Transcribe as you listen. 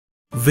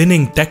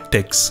Winning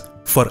tactics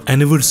for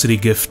anniversary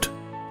gift.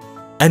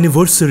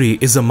 Anniversary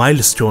is a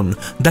milestone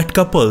that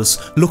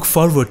couples look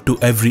forward to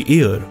every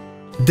year.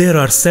 There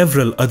are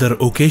several other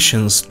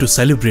occasions to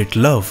celebrate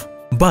love,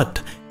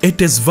 but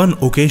it is one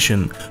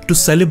occasion to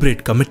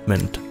celebrate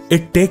commitment.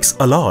 It takes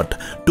a lot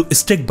to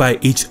stick by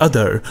each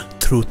other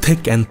through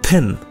thick and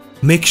thin.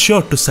 Make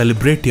sure to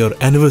celebrate your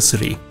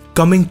anniversary.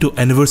 Coming to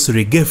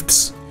anniversary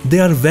gifts, they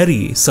are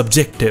very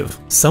subjective.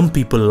 Some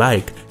people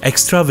like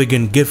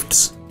extravagant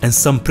gifts and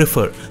some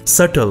prefer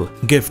subtle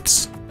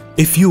gifts.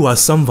 If you are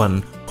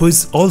someone who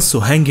is also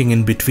hanging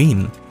in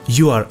between,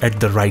 you are at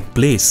the right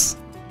place.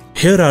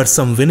 Here are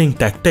some winning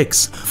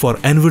tactics for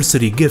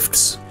anniversary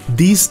gifts.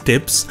 These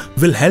tips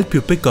will help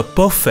you pick a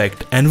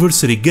perfect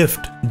anniversary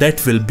gift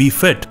that will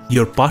befit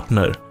your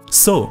partner.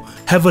 So,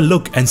 have a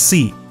look and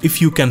see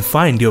if you can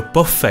find your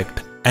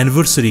perfect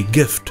anniversary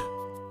gift.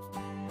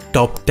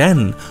 Top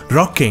 10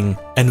 rocking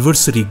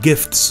anniversary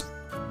gifts.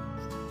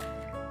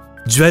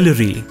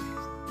 Jewelry,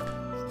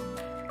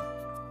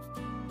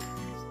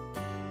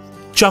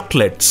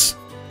 chocolates,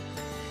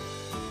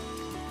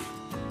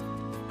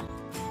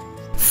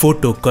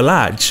 photo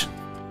collage,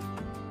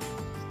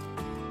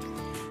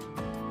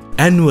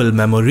 annual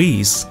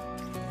memories,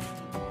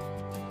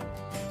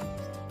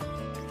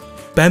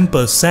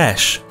 pamper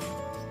sash,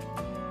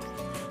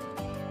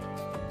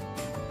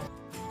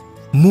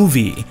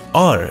 movie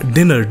or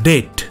dinner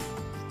date.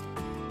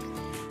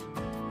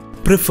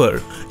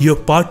 Prefer your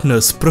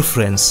partner's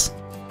preference.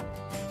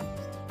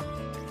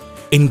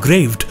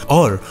 Engraved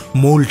or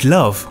mold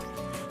love.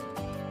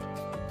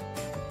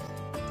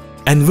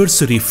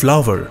 Anniversary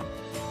flower.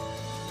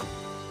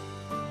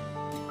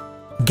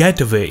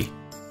 Getaway.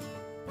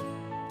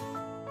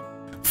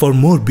 For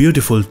more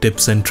beautiful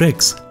tips and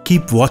tricks,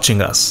 keep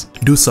watching us.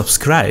 Do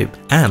subscribe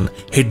and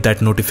hit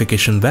that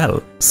notification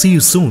bell. See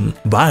you soon.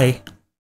 Bye.